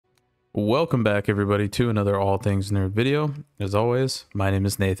Welcome back, everybody, to another All Things Nerd video. As always, my name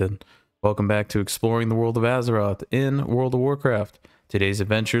is Nathan. Welcome back to exploring the world of Azeroth in World of Warcraft. Today's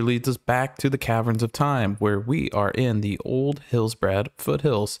adventure leads us back to the Caverns of Time, where we are in the Old Hillsbrad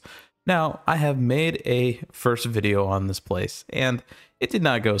Foothills. Now, I have made a first video on this place, and it did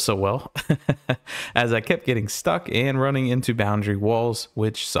not go so well, as I kept getting stuck and running into boundary walls,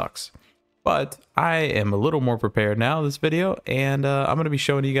 which sucks. But I am a little more prepared now this video, and I'm going to be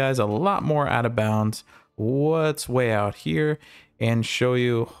showing you guys a lot more out of bounds what's way out here, and show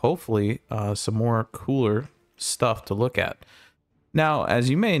you hopefully some more cooler stuff to look at. Now,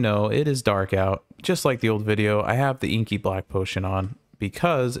 as you may know, it is dark out. Just like the old video, I have the inky black potion on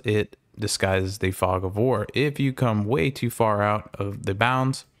because it disguises the fog of war. If you come way too far out of the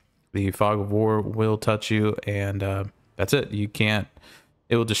bounds, the fog of war will touch you, and that's it. You can't.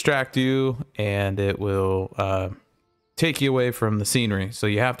 It will distract you, and it will take you away from the scenery. So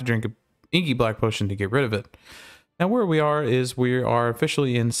you have to drink an inky black potion to get rid of it. Now where we are is we are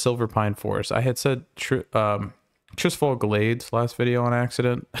officially in Silverpine Forest. I had said Tristfall Glades last video on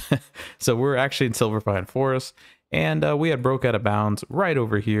accident. So we're actually in Silverpine Forest, and we had broke out of bounds right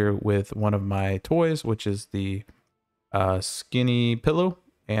over here with one of my toys, which is the skinny pillow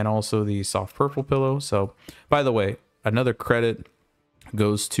and also the soft purple pillow. So by the way, another credit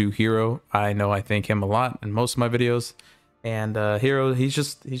goes to Hero. I know I thank him a lot in most of my videos, and Hero, he's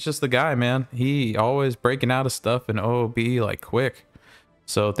just the guy, man. He always breaking out of stuff in OOB like quick.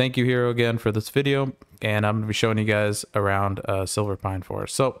 So thank you, Hero, again for this video, and I'm gonna be showing you guys around Silverpine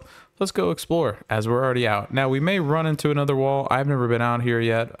Forest. So let's go explore as we're already out. Now we may run into another wall. I've never been out here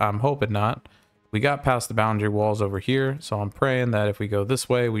yet. I'm hoping not. We got past the boundary walls over here, so I'm praying that if we go this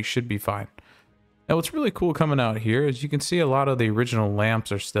way we should be fine. Now what's really cool coming out here is you can see a lot of the original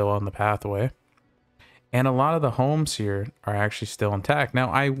lamps are still on the pathway, and a lot of the homes here are actually still intact. Now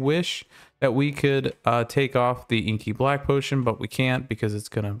I wish that we could take off the inky black potion, but we can't because it's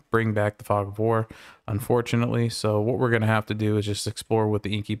going to bring back the fog of war, unfortunately. So what we're going to have to do is just explore with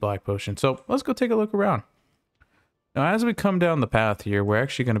the inky black potion. So let's go take a look around. Now as we come down the path here, we're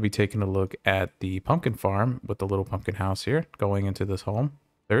actually going to be taking a look at the pumpkin farm with the little pumpkin house here going into this home.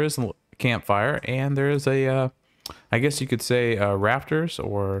 There is a campfire, and there is a I guess you could say rafters,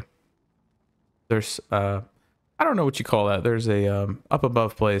 or there's I don't know what you call that. There's a up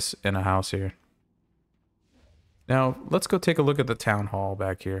above place in a house here. Now let's go take a look at the town hall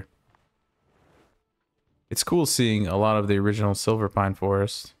back here. It's cool seeing a lot of the original Silverpine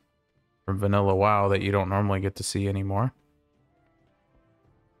Forest from Vanilla WoW that you don't normally get to see anymore.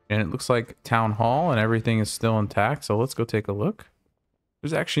 And it looks like town hall and everything is still intact, so let's go take a look.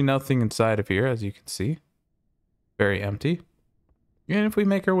 There's actually nothing inside of here, as you can see. Very empty. And if we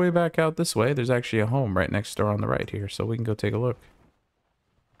make our way back out this way, there's actually a home right next door on the right here, so we can go take a look.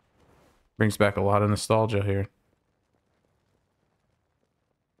 Brings back a lot of nostalgia here.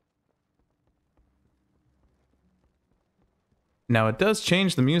 Now it does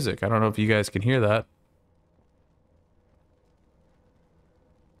change the music. I don't know if you guys can hear that.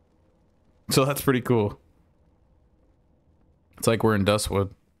 So that's pretty cool. It's like we're in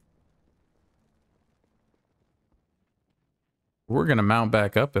Dustwood. We're going to mount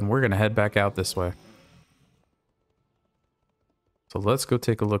back up, and we're going to head back out this way. So let's go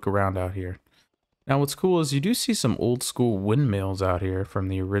take a look around out here. Now what's cool is you do see some old school windmills out here from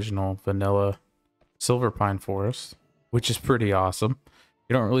the original vanilla Silverpine Forest, which is pretty awesome.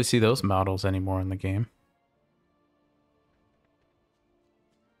 You don't really see those models anymore in the game.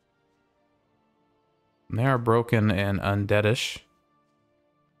 They are broken and undeadish.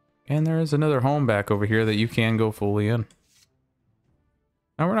 And there is another home back over here that you can go fully in.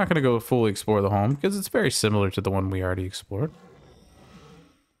 Now we're not going to go fully explore the home because it's very similar to the one we already explored.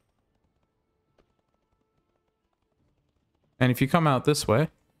 And if you come out this way,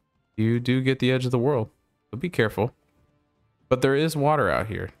 you do get the edge of the world. So be careful. But there is water out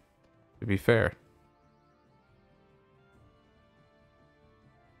here, to be fair.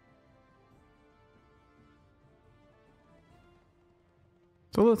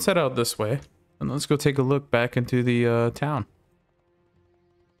 So let's head out this way, and let's go take a look back into the town.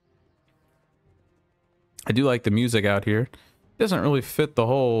 I do like the music out here. It doesn't really fit the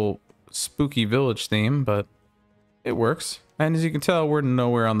whole spooky village theme, but it works. And as you can tell, we're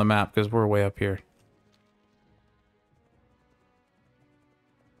nowhere on the map because we're way up here.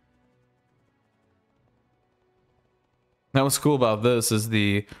 Now what's cool about this is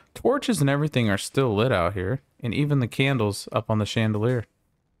the torches and everything are still lit out here, and even the candles up on the chandelier.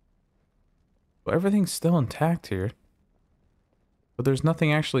 But everything's still intact here. But there's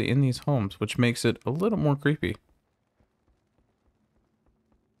nothing actually in these homes, which makes it a little more creepy.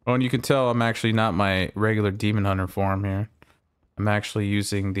 Oh, and you can tell I'm actually not my regular demon hunter form here. I'm actually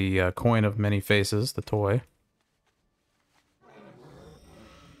using the coin of many faces, the toy.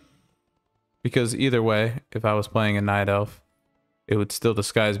 Because either way, if I was playing a night elf, it would still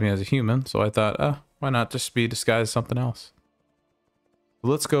disguise me as a human. So I thought, why not just be disguised something else?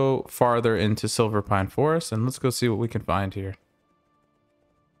 Let's go farther into Silver Pine Forest and let's go see what we can find here.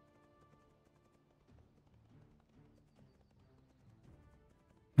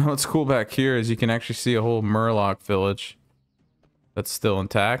 Now what's cool back here is you can actually see a whole Murloc village that's still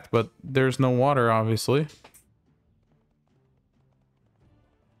intact, but there's no water, obviously.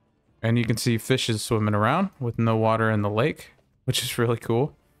 And you can see fishes swimming around with no water in the lake, which is really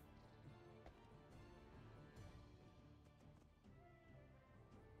cool.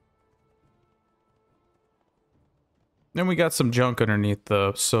 Then we got some junk underneath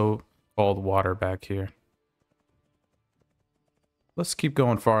the so-called water back here. Let's keep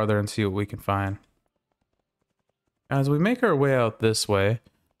going farther and see what we can find. As we make our way out this way,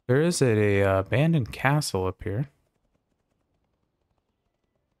 there is a abandoned castle up here.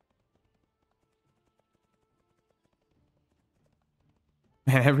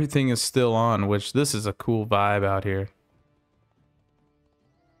 And everything is still on, which this is a cool vibe out here.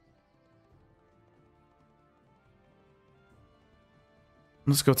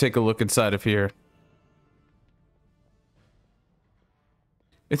 Let's go take a look inside of here.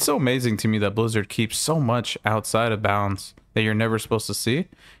 It's so amazing to me that Blizzard keeps so much outside of bounds that you're never supposed to see.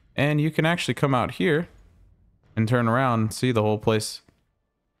 And you can actually come out here and turn around and see the whole place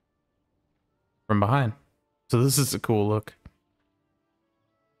from behind. So this is a cool look.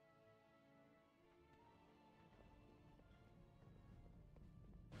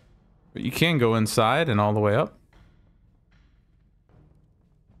 But you can go inside and all the way up.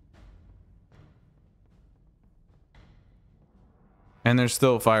 And there's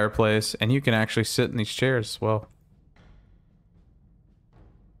still a fireplace, and you can actually sit in these chairs as well.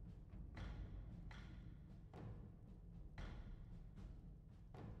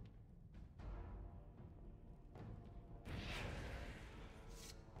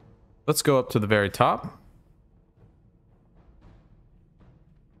 Let's go up to the very top.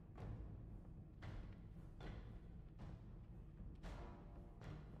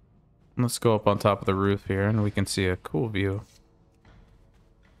 Let's go up on top of the roof here, and we can see a cool view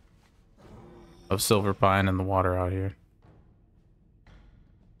of Silver Pine and the water out here.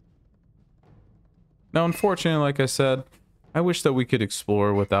 Now, unfortunately, like I said, I wish that we could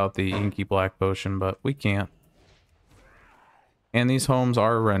explore without the inky black potion, but we can't. And these homes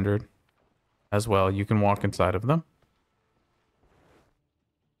are rendered as well. You can walk inside of them.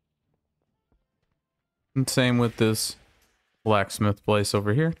 And same with this blacksmith place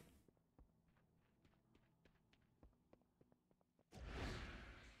over here.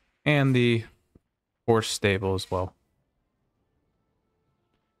 And the horse stable as well.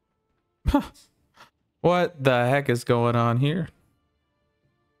 What the heck is going on here?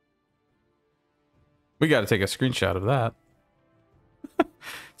 We got to take a screenshot of that.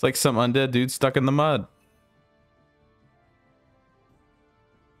 It's like some undead dude stuck in the mud.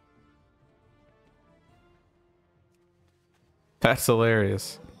 That's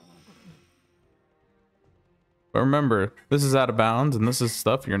hilarious. But remember, this is out of bounds, and this is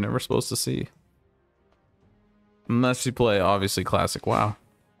stuff you're never supposed to see. Unless you play, obviously, Classic WoW.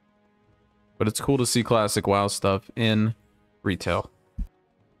 But it's cool to see Classic WoW stuff in retail.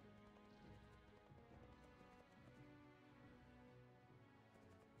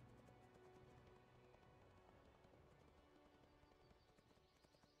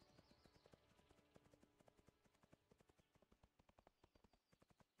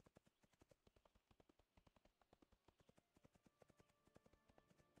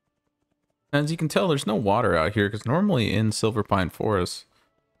 As you can tell, there's no water out here, because normally in Silver Pine Forest,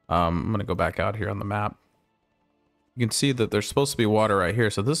 I'm going to go back out here on the map. You can see that there's supposed to be water right here.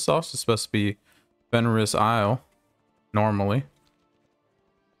 So this is also supposed to be Fenris Isle, normally.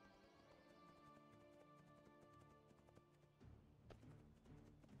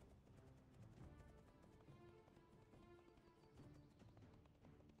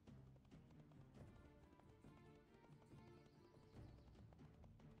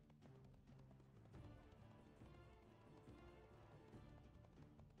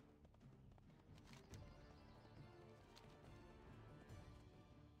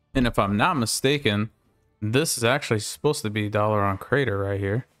 And if I'm not mistaken, this is actually supposed to be Dalaran Crater right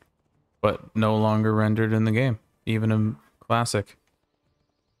here, but no longer rendered in the game, even in Classic.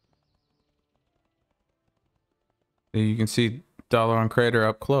 So you can see Dalaran Crater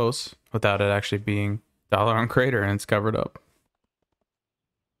up close without it actually being Dalaran Crater, and it's covered up.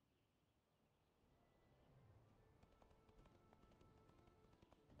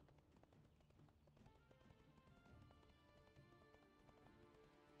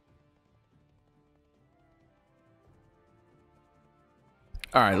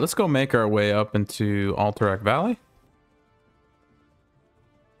 All right, let's go make our way up into Alterac Valley.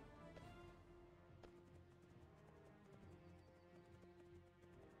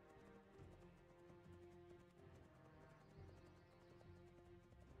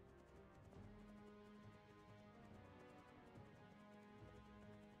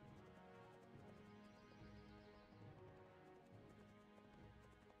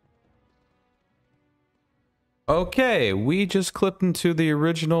 Okay, we just clipped into the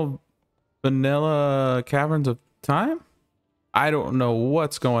original vanilla Caverns of Time? I don't know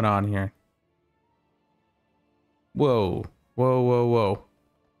what's going on here. Whoa, whoa, whoa, whoa.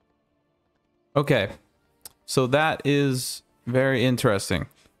 Okay, so that is very interesting.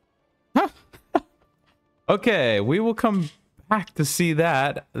 Okay, we will come back to see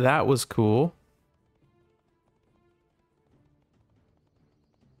that. That was cool.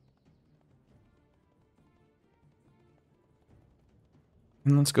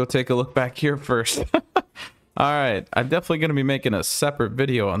 And let's go take a look back here first. All right, I'm definitely going to be making a separate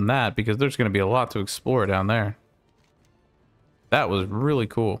video on that because there's going to be a lot to explore down there. That was really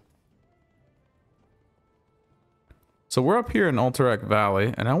cool. So we're up here in Alterac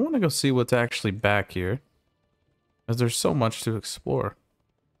Valley, and I want to go see what's actually back here, as there's so much to explore.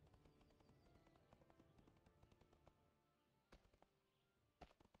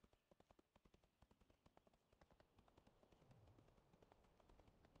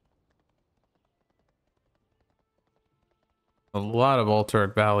 A lot of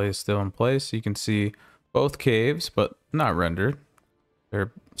Alterac Valley is still in place. You can see both caves, but not rendered.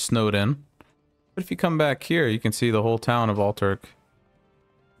 They're snowed in. But if you come back here, you can see the whole town of Alterac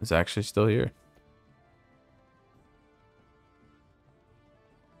is actually still here.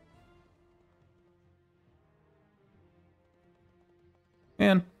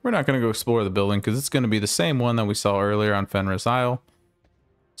 And we're not going to go explore the building because it's going to be the same one that we saw earlier on Fenris Isle.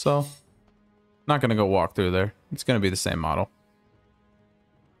 So, not going to go walk through there. It's going to be the same model.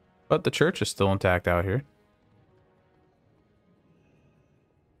 But the church is still intact out here.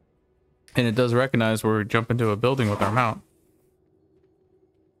 And it does recognize where we jump into a building with our mount.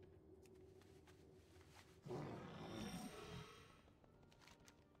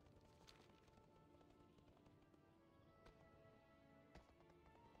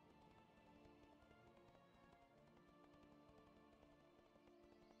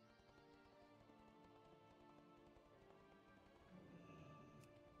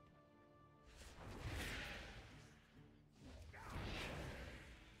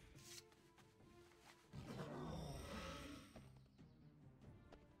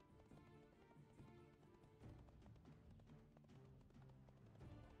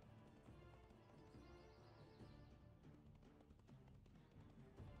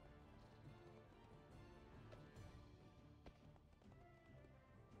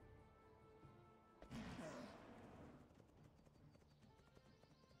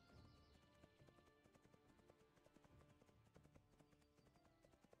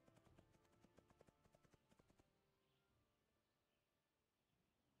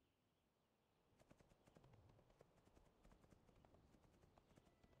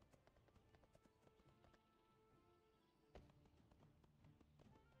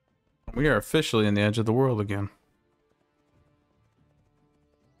 We are officially in the edge of the world again.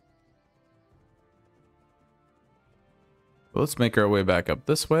 Let's make our way back up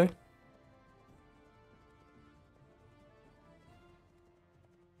this way.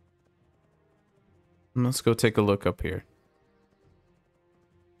 And let's go take a look up here.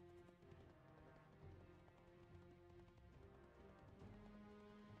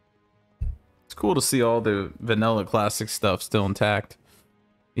 It's cool to see all the vanilla classic stuff still intact,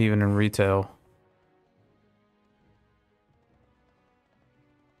 even in retail.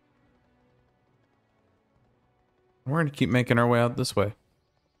 We're going to keep making our way out this way.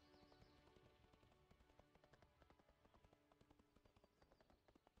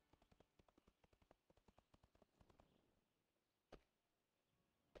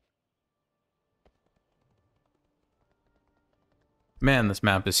 Man, this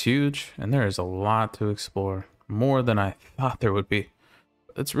map is huge, and there is a lot to explore. More than I thought there would be.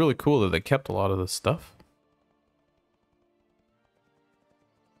 It's really cool that they kept a lot of this stuff.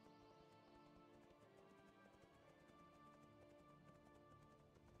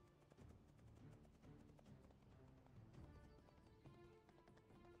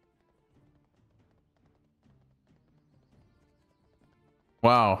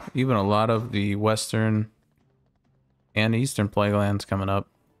 Wow, even a lot of the western and eastern playlands coming up.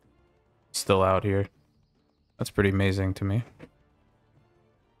 Still out here. That's pretty amazing to me.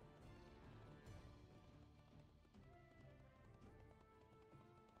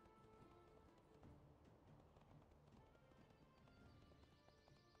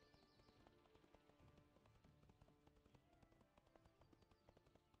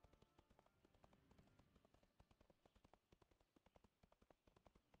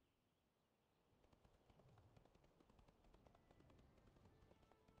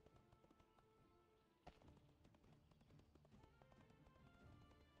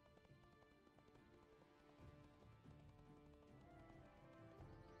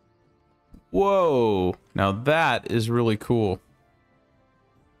 Whoa. Now that is really cool.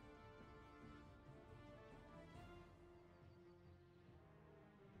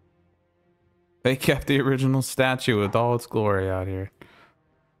 They kept the original statue with all its glory out here.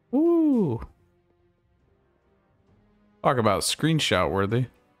 Woo. Talk about screenshot worthy.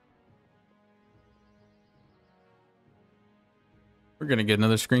 We're going to get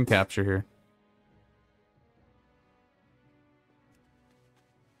another screen capture here.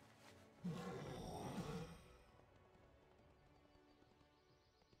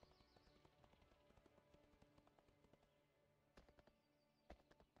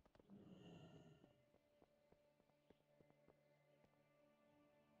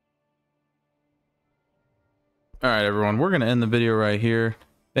 All right, everyone, we're going to end the video right here.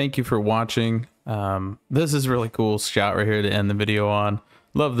 Thank you for watching. This is really cool shot right here to end the video on.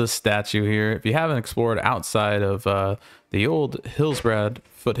 Love this statue here. If you haven't explored outside of the Old Hillsbrad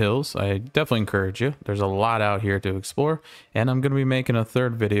Foothills, I definitely encourage you. There's a lot out here to explore, and I'm going to be making a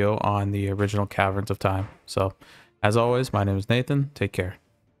third video on the original Caverns of Time. So, as always, my name is Nathan. Take care.